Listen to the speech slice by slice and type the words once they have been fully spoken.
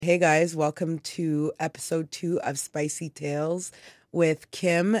Hey guys, welcome to episode 2 of Spicy Tales with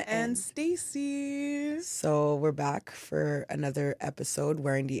Kim And Stacy. So we're back for another episode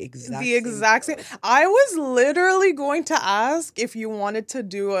wearing the exact same. I was literally going to ask if you wanted to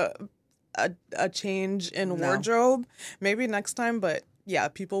do a change in wardrobe. Maybe next time, but yeah,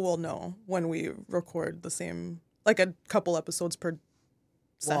 people will know when we record the same, like a couple episodes per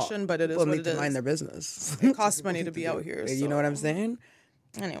session, but it is what it is. People need to mind their business. It costs money to be out here. You know what I'm saying?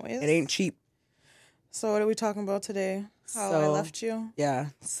 Anyways. It ain't cheap. So what are we talking about today? How I left you? Yeah.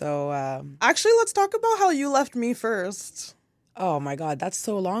 So actually, let's talk about how you left me first. Oh my God, that's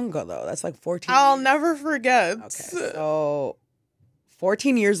so long ago though. That's like 14 I'll never forget. Okay. So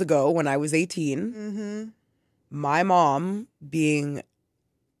 14 years ago when I was 18, my mom, being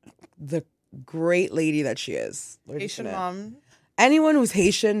the great lady that she is. Haitian mom. Anyone who's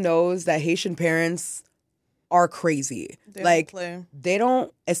Haitian knows that Haitian parents are crazy. They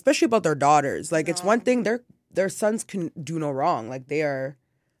don't, especially about their daughters. Like, it's one thing, their sons can do no wrong. Like, they are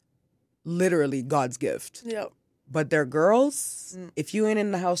literally God's gift. Yep. But their girls, if you ain't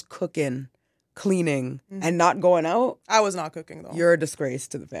in the house cooking, cleaning, and not going out. I was not cooking, though. You're a disgrace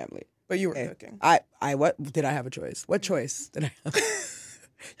to the family. But you were cooking. What did I have a choice? What choice did I have?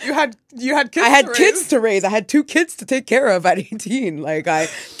 You had kids. I had kids to raise. I had 2 kids to take care of at 18.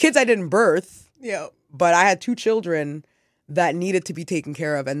 Kids I didn't birth. Yeah. But I had 2 children that needed to be taken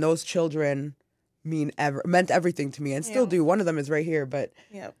care of, and those children meant everything to me, and still do. One of them is right here, but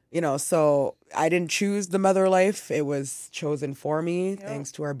so I didn't choose the mother life; it was chosen for me,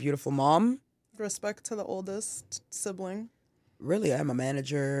 thanks to our beautiful mom. Respect to the oldest sibling. Really, I'm a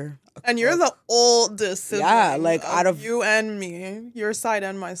manager, and you're the oldest sibling. Yeah, out of you and me, your side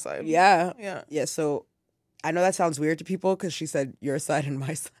and my side. Yeah. So I know that sounds weird to people because she said your side and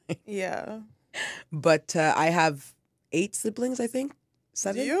my side. Yeah. But I have 8 siblings, I think.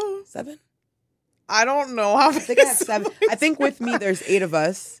 7? Do you? 7? I don't know how many. I think I have 7. I think with me, there's 8 of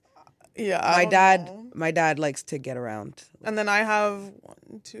us. Yeah. My dad likes to get around. And then I have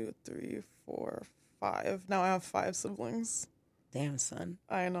 1, 2, 3, 4, 5. Now I have 5 siblings. Damn, son.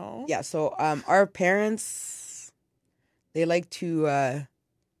 I know. Yeah. So our parents, they like to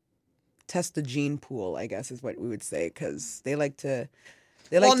test the gene pool, I guess is what we would say, because they like to.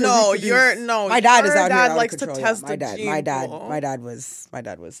 My dad is out here likes out of control. to test the gene pool. My dad was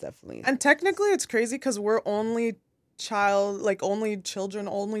definitely. And technically, it's crazy because we're only childs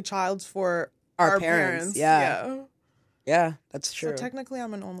for our parents. Yeah, that's true. So technically,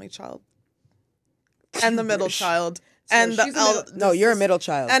 I'm an only child, and the middle child, you're a middle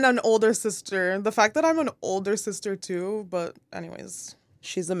child, and an older sister. The fact that I'm an older sister too, but anyways,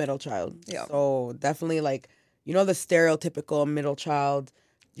 she's the middle child. Yeah. So definitely, the stereotypical middle child.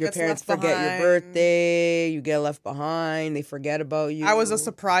 Your parents forget your birthday, you get left behind, they forget about you. I was a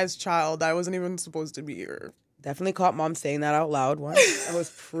surprise child. I wasn't even supposed to be here. Definitely caught mom saying that out loud once. That was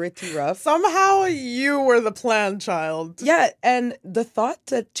pretty rough. Somehow you were the planned child. Yeah, and the thought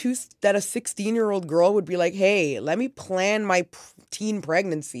that a 16-year-old girl would be like, hey, let me plan my teen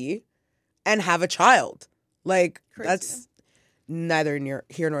pregnancy and have a child. Crazy. That's neither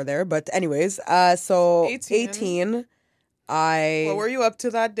here nor there. But anyways, so 18 What were you up to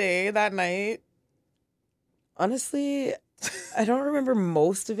that day, that night? Honestly, I don't remember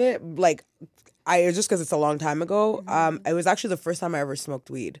most of it. Just because it's a long time ago. It was actually the first time I ever smoked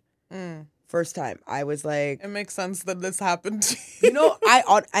weed. First time. I was like... It makes sense that this happened to you.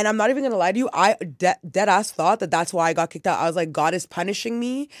 And I'm not even going to lie to you, I dead ass thought that that's why I got kicked out. I was like, God is punishing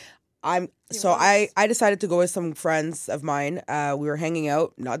me. I decided to go with some friends of mine. We were hanging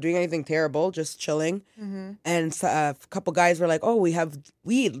out, not doing anything terrible, just chilling. And a couple guys were like, oh, we have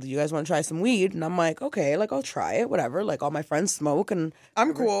weed. Do you guys want to try some weed? And I'm like, okay, I'll try it, whatever. All my friends smoke and...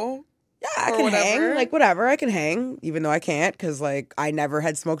 I'm cool. Yeah, I can hang. Whatever, I can hang, even though I can't because, I never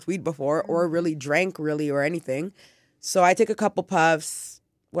had smoked weed before or really drank or anything. So I take a couple puffs,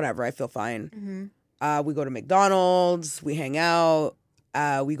 whatever, I feel fine. We go to McDonald's, we hang out.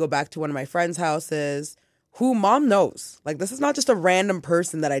 We go back to one of my friends' houses who mom knows. This is not just a random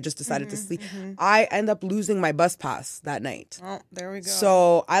person that I just decided to sleep. I end up losing my bus pass that night. Oh, there we go.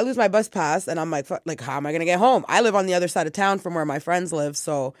 So I lose my bus pass and I'm like, how am I going to get home? I live on the other side of town from where my friends live.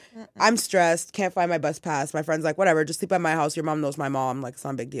 So I'm stressed, can't find my bus pass. My friend's like, whatever, just sleep at my house. Your mom knows my mom. It's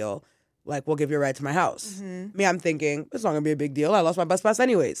not a big deal. We'll give you a ride to my house. Me, I'm thinking, it's not going to be a big deal. I lost my bus pass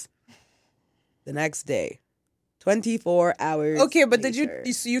anyways. The next day. 24 hours. Okay, but later.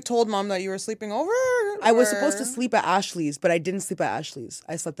 did you told mom that you were sleeping over? I was supposed to sleep at Ashley's, but I didn't sleep at Ashley's.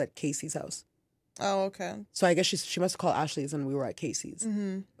 I slept at Casey's house. Oh, okay. So I guess she must have called Ashley's and we were at Casey's.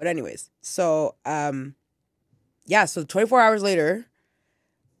 But anyways, so so 24 hours later,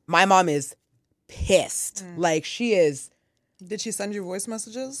 My mom is pissed. Like, she is. Did she send you voice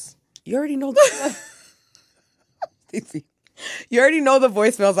messages? You already know the Stacey, you already know the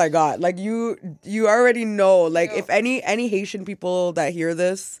voicemails I got. Like, you already know. Like, if any Haitian people that hear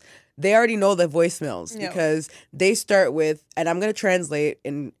this, they already know the voicemails because they start with, and I'm gonna translate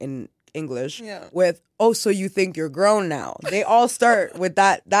in English with, "Oh, so you think you're grown now?" They all start with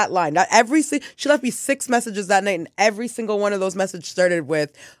that line. She left me 6 messages that night, and every single one of those messages started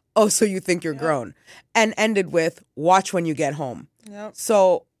with, "Oh, so you think you're grown," and ended with, "Watch when you get home." Yep.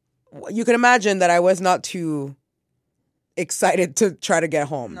 So you can imagine that I was not too excited to try to get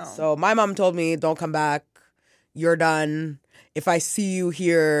home. No. So my mom told me, "Don't come back. You're done. If I see you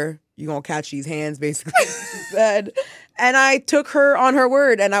here, you're going to catch these hands," basically, she said. And I took her on her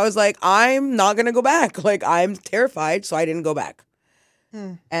word, and I was like, I'm not going to go back. Like, I'm terrified, so I didn't go back.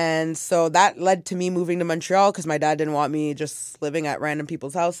 And so that led to me moving to Montreal because my dad didn't want me just living at random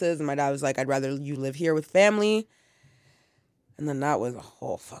people's houses. And my dad was like, "I'd rather you live here with family." And then that was a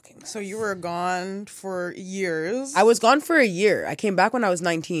whole fucking mess. So you were gone for years. I was gone for a year. I came back when I was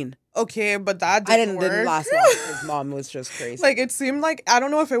 19. Okay, but that Didn't work. last long because mom was just crazy. Like, it seemed like, I don't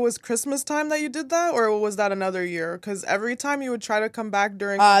know if it was Christmas time that you did that, or was that another year? Because every time you would try to come back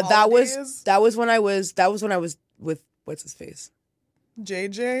during the holidays, that was when I was with what's his face?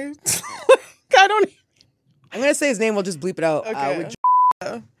 JJ. I don't. I'm gonna say his name. We'll just bleep it out.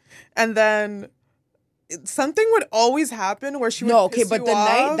 Okay. And then something would always happen where she would piss but you the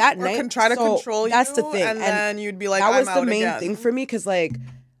off night can try to control you. That's the thing, and then you'd be like, that was I'm the out main again. thing for me because like.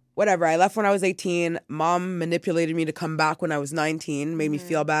 Whatever. I left when I was 18. Mom manipulated me to come back when I was 19. Made me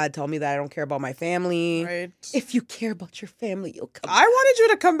feel bad. Told me that I don't care about my family. Right. If you care about your family, you'll come. I wanted you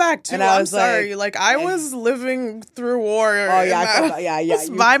to come back too. And I I'm was sorry. Like I was living through war. Oh yeah,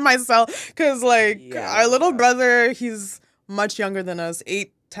 just by myself. Because our little brother, he's much younger than us.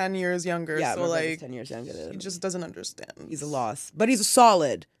 8-10 years younger. Yeah, so my like brother's 10 years younger than he him. just doesn't understand. He's a loss, but he's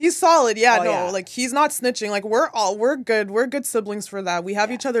solid. He's solid. Yeah, Oh, no, yeah. like he's not snitching. Like we're good. We're good siblings for that. We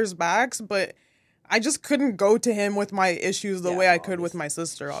have each other's backs, but I just couldn't go to him with my issues the way I could with my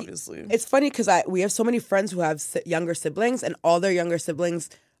sister, obviously. It's funny because we have so many friends who have younger siblings, and all their younger siblings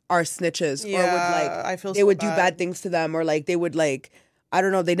are snitches or would I feel they so would do bad. bad things to them, or like they would like. I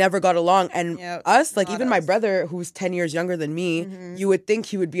don't know. They never got along. And us, like even my brother, who's 10 years younger than me, you would think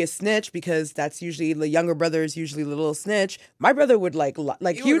he would be a snitch because that's usually the younger brother is usually the little snitch. My brother would like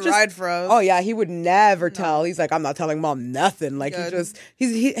he would just ride for us. Oh yeah, he would never tell. He's like, I'm not telling mom nothing. Like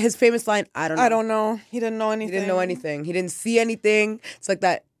his famous line, I don't know. He didn't know anything. He didn't know anything. He didn't see anything. It's like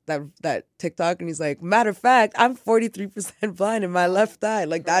that TikTok, and he's like, matter of fact, I'm 43% blind in my left eye.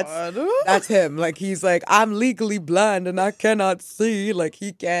 Like that's him. Like he's like, I'm legally blind and I cannot see. Like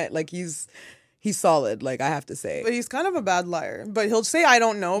he can't. Like he's solid. Like I have to say. But he's kind of a bad liar. But he'll say I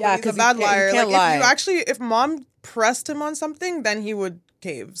don't know. Yeah, but he's a bad liar. He can't lie. If mom pressed him on something, then he would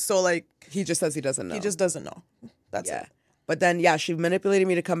cave. So like he just says he doesn't know. He just doesn't know. That's it. But then she manipulated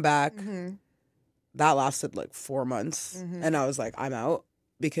me to come back. That lasted like 4 months, and I was like, I'm out.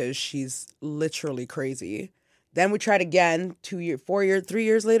 Because she's literally crazy. Then we tried again 3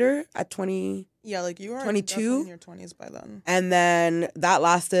 years later at 20. Yeah, like you were 22 in your 20s by then. And then that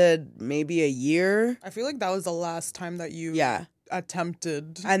lasted maybe a year. I feel like that was the last time that you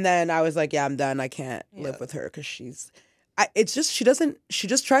attempted. And then I was like, I'm done. I can't live with her because she just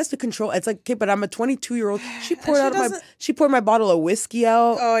tries to control. It's like, okay, but I'm a 22-year-old. She poured my bottle of whiskey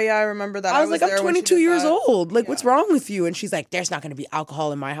out. Oh yeah, I remember that. I was like, I'm 22 years old. Like, what's wrong with you? And she's like, there's not going to be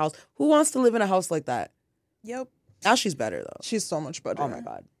alcohol in my house. Who wants to live in a house like that? Yep. Now she's better though. She's so much better. Oh my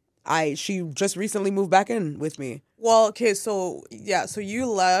God. She just recently moved back in with me. Well, okay, so you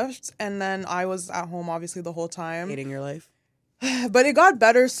left and then I was at home obviously the whole time. Hating your life. But it got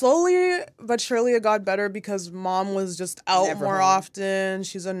better slowly, but surely it got better because mom was just out more often.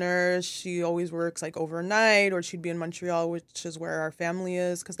 She's a nurse. She always works like overnight, or she'd be in Montreal, which is where our family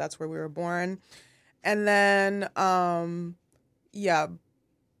is because that's where we were born. And then, when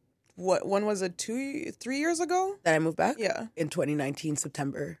was it? 3 years ago? That I moved back? Yeah. In 2019,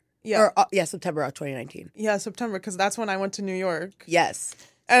 September. Yeah. September of 2019. Yeah, September, because that's when I went to New York. Yes.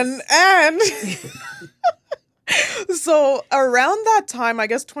 And so around that time, I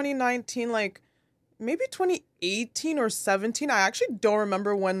guess 2019, like maybe 2018 or 17, I actually don't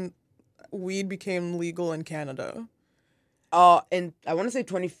remember when weed became legal in Canada. And I want to say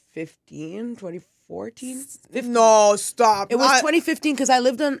 2015, 2014. No, stop. It was 2015 because I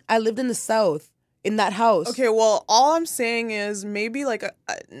lived in the South in that house. Okay, well, all I'm saying is maybe like I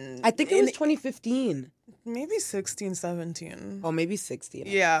think it was 2015. maybe 16, 17. Oh, maybe 16.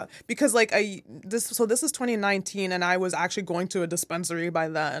 Yeah, because like this is 2019, and I was actually going to a dispensary by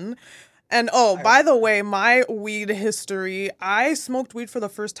then. And by the way, my weed history, I smoked weed for the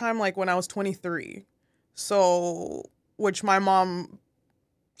first time like when I was 23. So, which my mom,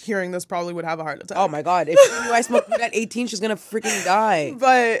 hearing this, probably would have a heart attack. Oh my God. If she knew I smoked weed at 18, she's gonna freaking die.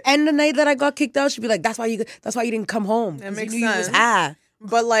 But and the night that I got kicked out, she'd be like, that's why you didn't come home. That makes you knew sense. You was high.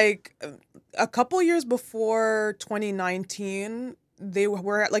 But like a couple years before 2019, they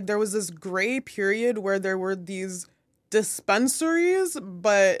were like, there was this gray period where there were these dispensaries,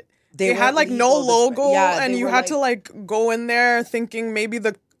 but they had like no logo, and you had to like go in there thinking maybe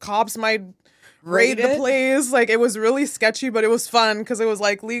the cops might raid the place. Like, it was really sketchy, but it was fun because it was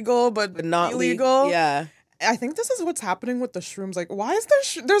like legal but not illegal. Yeah. I think this is what's happening with the shrooms. Like, why is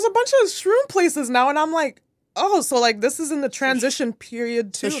there there's a bunch of shroom places now, and I'm like, oh, so like this is in the transition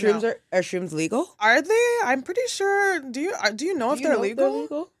period too. So shrooms are shrooms legal? Are they? I'm pretty sure. Do you know if they're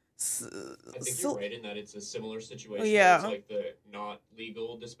legal? I think you're right in that it's a similar situation. Yeah. It's like the not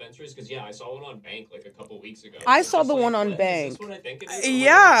legal dispensaries. Because, I saw one on Bank like a couple weeks ago. I saw the one on Bank. Is this what I think it is?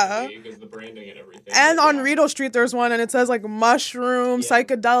 Yeah. Because the branding and everything. And on Rideau Street, there's one, and it says like mushroom,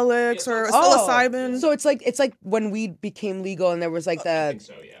 psychedelics, or psilocybin. So it's like when weed became legal, and there was like the. I think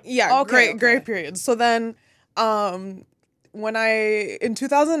so, yeah. Yeah, great period. So then, when in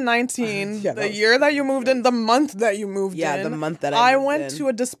 2019, the year that you moved in, the month that you moved in. Yeah, the month that I went to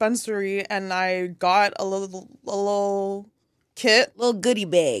a dispensary and I got a little kit. Little goodie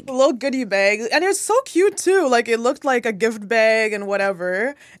bag. A little goodie bag. And it was so cute too. Like, it looked like a gift bag and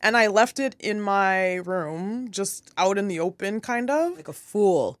whatever. And I left it in my room, just out in the open, kind of. Like a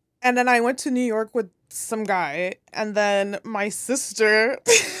fool. And then I went to New York with some guy. And then my sister...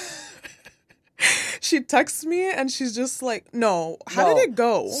 She texts me and she's just like, no, how did it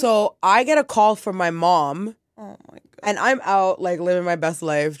go? So I get a call from my mom. Oh my God. And I'm out like living my best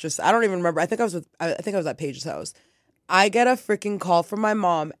life. Just, I don't even remember. I think I was at Paige's house. I get a freaking call from my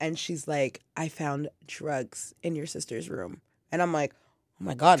mom and she's like, I found drugs in your sister's room. And I'm like, oh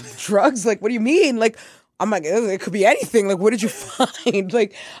my God, drugs? Like, what do you mean? Like, I'm like, it could be anything. Like, what did you find?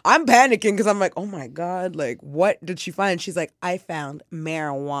 Like, I'm panicking because I'm like, oh my God, like, what did she find? She's like, I found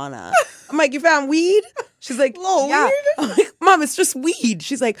marijuana. I'm like, you found weed? She's like, yeah. Weed? I'm like, Mom, it's just weed.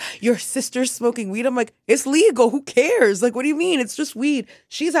 She's like, your sister's smoking weed? I'm like, it's legal. Who cares? Like, what do you mean? It's just weed.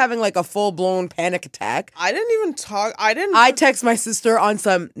 She's having like a full-blown panic attack. I didn't even talk. I text my sister on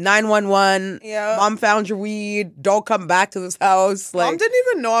some 911. Yeah. Mom found your weed. Don't come back to this house. Like, Mom didn't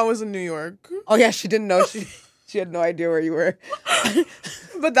even know I was in New York. Oh, yeah, she didn't know. She had no idea where you were.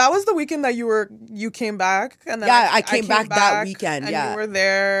 But that was the weekend that you came back, and then I came back that weekend. And yeah, you were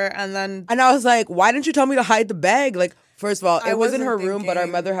there, and I was like, why didn't you tell me to hide the bag? Like, first of all, it was in her room, but our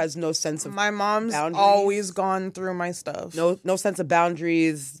thinking. mother has no sense of My mom's boundaries. always gone through my stuff. No sense of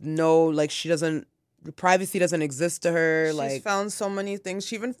boundaries. No, like, privacy doesn't exist to her. She's like, found so many things.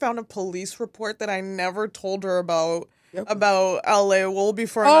 She even found a police report that I never told her about. About LA. We'll be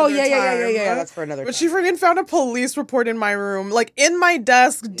for another time. Yeah. That's for another time. But she freaking found a police report in my room, like in my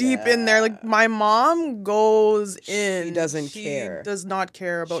desk, deep in there. Like, my mom goes in. She doesn't care. She does not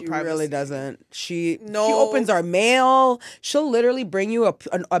care about privacy. She really doesn't. She opens our mail. She'll literally bring you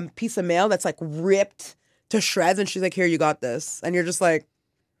a piece of mail that's like ripped to shreds, and she's like, "Here, you got this," and you're just like.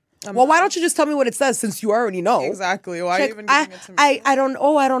 Well, why don't you just tell me what it says since you already know? Exactly. Why are you even giving it to me? I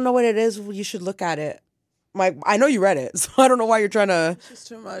don't know what it is. You should look at it. Like, I know you read it, so I don't know why you're trying to. It's just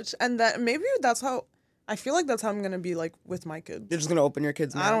too much. And that maybe that's how I feel like that's how I'm going to be like with my kids. You're just going to open your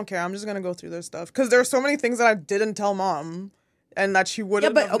kids' mail. I don't care. I'm just going to go through their stuff. Because there are so many things that I didn't tell mom and that she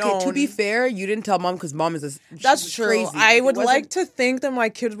wouldn't have known. Okay, to be fair, you didn't tell mom because mom is That's true. Crazy. I would like to think that my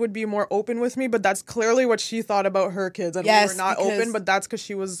kids would be more open with me, but that's clearly what she thought about her kids. And we were not open, but that's because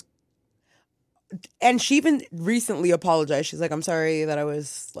she was... And she even recently apologized. She's like, I'm sorry that I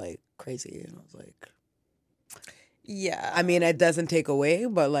was, like, crazy. And I was like... Yeah. I mean, it doesn't take away,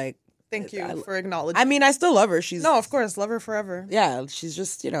 but like... Thank you for acknowledging. I mean, I still love her. No, of course. Love her forever. Yeah, she's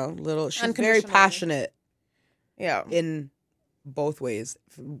just, little... She's very passionate. Yeah. In both ways.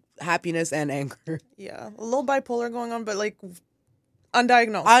 Happiness and anger. Yeah. A little bipolar going on, but like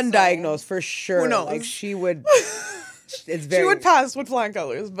undiagnosed. Undiagnosed, for sure. Who knows? Like, she would... She would pass with flying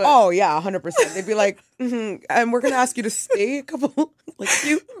colors, but... Oh, yeah, 100%. They'd be like, and we're going to ask you to stay a couple... like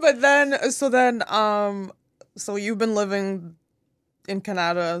you. But so you've been living in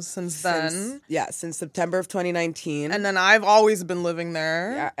Canada since then. Yeah, since September of 2019. And then I've always been living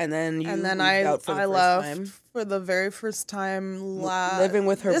there. Yeah, and then I out for the first left time. For the very first time living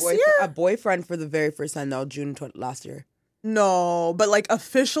with her year? a boyfriend for the very first time, June last year. No, but like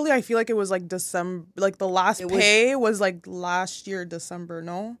officially, I feel like it was like December. Like the last pay was like last year December.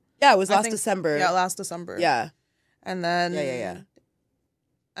 No. Yeah, it was I last think- December. Yeah, last December. Yeah. And then Yeah.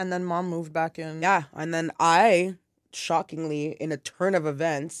 And then mom moved back in. Yeah. And then I, shockingly, in a turn of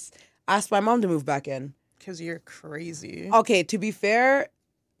events, asked my mom to move back in. Because you're crazy. Okay, to be fair,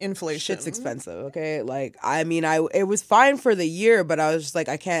 Inflation. shit's expensive, okay? Like, I mean, it was fine for the year, but I was just like,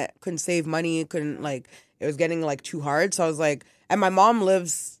 couldn't save money, couldn't, like, it was getting, like, too hard. So I was like, and my mom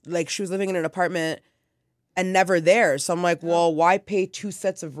lives, like, she was living in an apartment and never there. So I'm like, well, why pay 2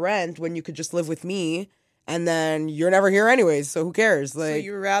 sets of rent when you could just live with me? And then you're never here anyways, so who cares? Like, So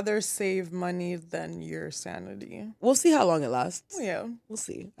you rather save money than your sanity. we'll see how long it lasts. Yeah. We'll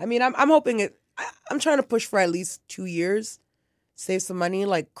see. I mean, I'm hoping I'm trying to push for at least 2 years, save some money,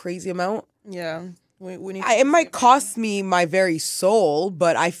 like crazy amount. Yeah. We need. It might cost me my very soul,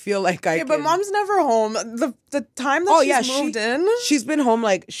 but I feel like I. Yeah, but can- mom's never home. The time that she's moved in. She's been home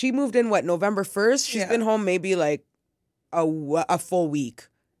like she moved in November 1st. She's been home maybe like a full week,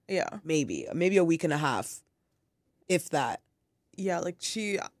 Yeah. maybe a week and a half, if that. Yeah, like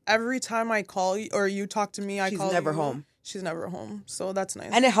every time I call you or you talk to me, I She's call never you, home. She's never home. So that's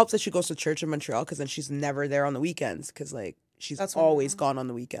nice. And it helps that she goes to church in Montreal because then she's never there on the weekends because like she's That's when- always gone on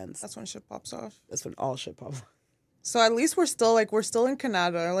the weekends. That's when shit pops off. That's when all shit pops. So at least we're still in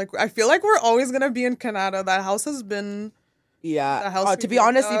Canada. Like I feel like we're always gonna be in Canada. That house has been Yeah. The house To we be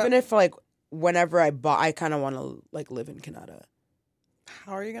honest, got- even if like whenever I kind of want to like live in Canada.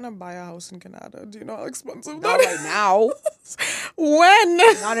 How are you gonna buy a house in Canada? Do you know how expensive Not that right is? now. When?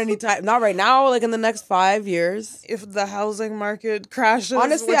 Not anytime. Not right now. Like in the next 5 years. If the housing market crashes.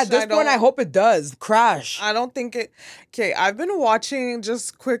 Honestly, which at this point, I hope it does crash. I don't think it. Okay, I've been watching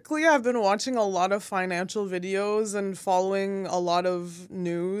a lot of financial videos and following a lot of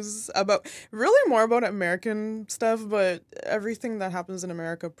news about really more about American stuff, but everything that happens in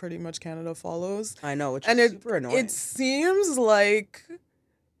America, pretty much Canada follows. I know, which And is super annoying. It seems like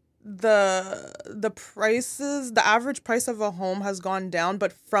the prices, the average price of a home has gone down,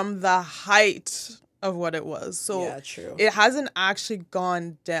 but from the height of what it was. So yeah, true. it hasn't actually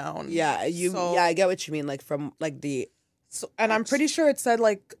gone down. Yeah, I get what you mean. Like from like the. So, and I'm pretty sure it said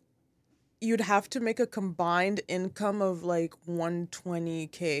like you'd have to make a combined income of like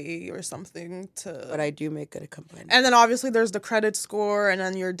 120K or something to. But I do make it a complaint. And then obviously there's the credit score, and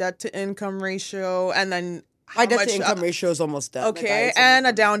then your debt to income ratio, and then My debt to income ratio is almost done. Okay, and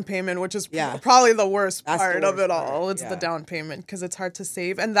a down payment, which is Yeah. probably the worst That's the part of worst it all. part, It's yeah. the down payment because it's hard to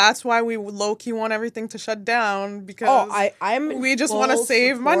save, and that's why we low key want everything to shut down because I'm. we just want to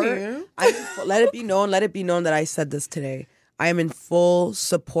save money. Let it be known. Let it be known that I said this today. I am in full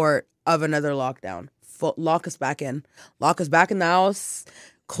support of another lockdown. Lock us back in. Lock us back in the house.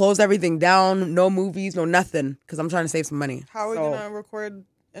 Close everything down. No movies. No nothing. Because I'm trying to save some money. How are we So, gonna record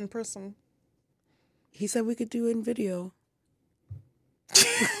in person? He said we could do it in video.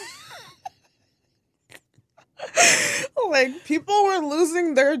 Like people were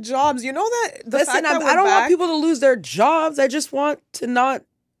losing their jobs. You know that. Listen, I don't want people to lose their jobs. I just want to not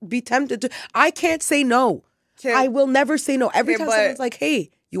be tempted to. I can't say no. I will never say no. Every Okay, time but- someone's like,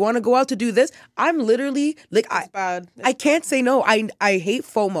 "Hey, you want to go out to do this?" I'm literally like, It's bad. I can't say no. I hate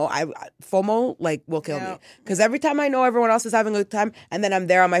FOMO. FOMO like will kill Yeah. me because every time I know everyone else is having a good time and then I'm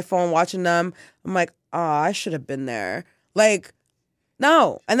there on my phone watching them, I'm like, oh, I should have been there. Like,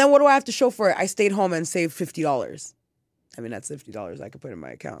 no. And then what do I have to show for it? I stayed home and saved $50. I mean, that's $50 I could put in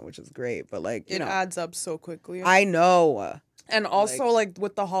my account, which is great. But like, you It know, adds up so quickly. I know. And also, like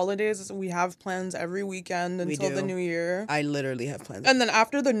with the holidays, we have plans every weekend We until the do. new year. I literally have plans. And then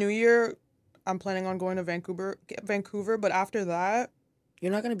after the new year, I'm planning on going to Vancouver. But after that,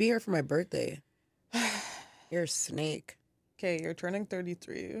 You're not gonna be here for my birthday. You're a snake. okay, you're turning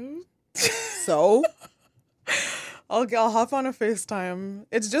 33. So I'll hop on a FaceTime.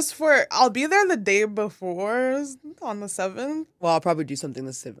 It's just I'll be there the day before on the 7th. well, I'll probably do something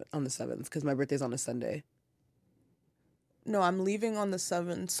on the 7th because my birthday's on a Sunday. No, I'm leaving on the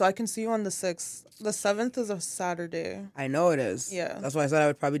 7th, so I can see you on the 6th. The 7th is a Saturday. I know it is. Yeah. That's why I said I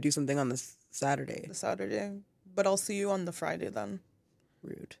would probably do something on this Saturday. The Saturday. But I'll see you on the Friday then.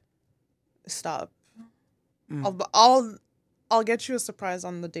 Rude. Stop. Mm. I'll get you a surprise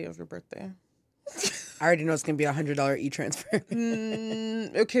on the day of your birthday. I already know it's gonna be $100 e-transfer.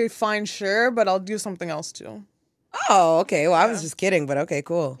 Okay, fine, sure, but I'll do something else too. Oh, okay. Well, I was just kidding, but okay,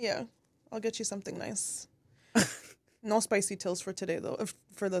 cool. Yeah, I'll get you something nice. No spicy tills for today though,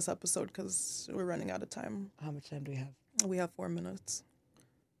 for this episode, because we're running out of time. How much time do we have? We have 4 minutes.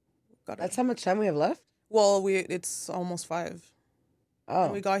 That's how much time we have left? Well, it's almost 5. Oh.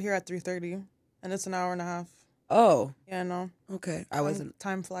 And we got here at 3:30, and it's an hour and a half. Oh, Yeah, no. okay. I wasn't.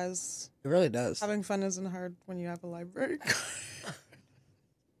 Time flies. It really does. Having fun isn't hard when you have a library.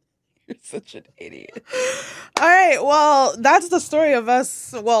 You're such an idiot. All right. Well, that's the story of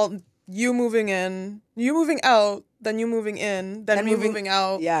us. Well, you moving in, you moving out, then you moving in, then me moving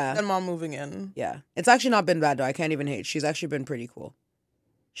out, yeah. then mom moving in. Yeah. It's actually not been bad, though. I can't even hate. She's actually been pretty cool.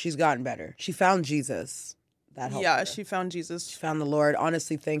 She's gotten better. She found Jesus. That helped her. She found Jesus. She found the Lord.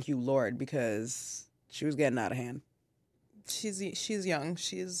 Honestly, thank you, Lord, because she was getting out of hand. She's young.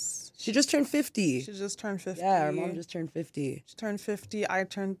 She just turned 50. She just turned 50. Yeah, her mom just turned 50. She turned 50. I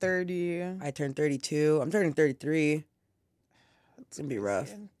turned 30. I turned 32. I'm turning 33. It's going to be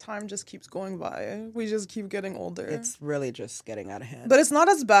rough. Time just keeps going by. We just keep getting older. It's really just getting out of hand. But it's not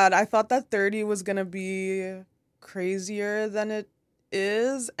as bad. I thought that 30 was going to be crazier than it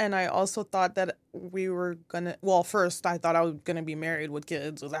is. And I also thought that we were going to... Well, first, I thought I was going to be married with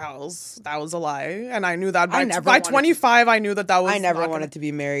kids with a house. That was a lie. And I knew that by 25, I knew that was... I never wanted to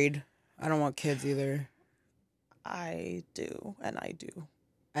be married. I don't want kids either. I do. And I do.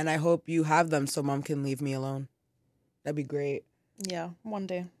 And I hope you have them so mom can leave me alone. That'd be great. Yeah, one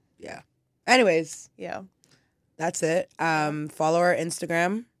day. Yeah. Anyways. Yeah. That's it. Follow our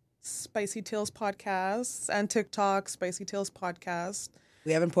Instagram. Spicy Tales Podcast. And TikTok, Spicy Tales Podcast.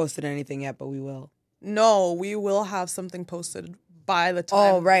 We haven't posted anything yet, but we will. No, we will have something posted by the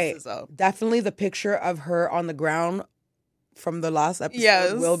time right. this is up. Definitely the picture of her on the ground from the last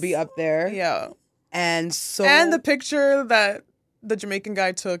episode will be up there. Yeah. And the picture that the Jamaican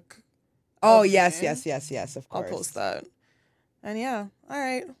guy took. Oh, yes, of course. I'll post that. And yeah, all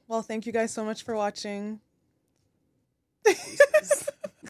right. Well, thank you guys so much for watching.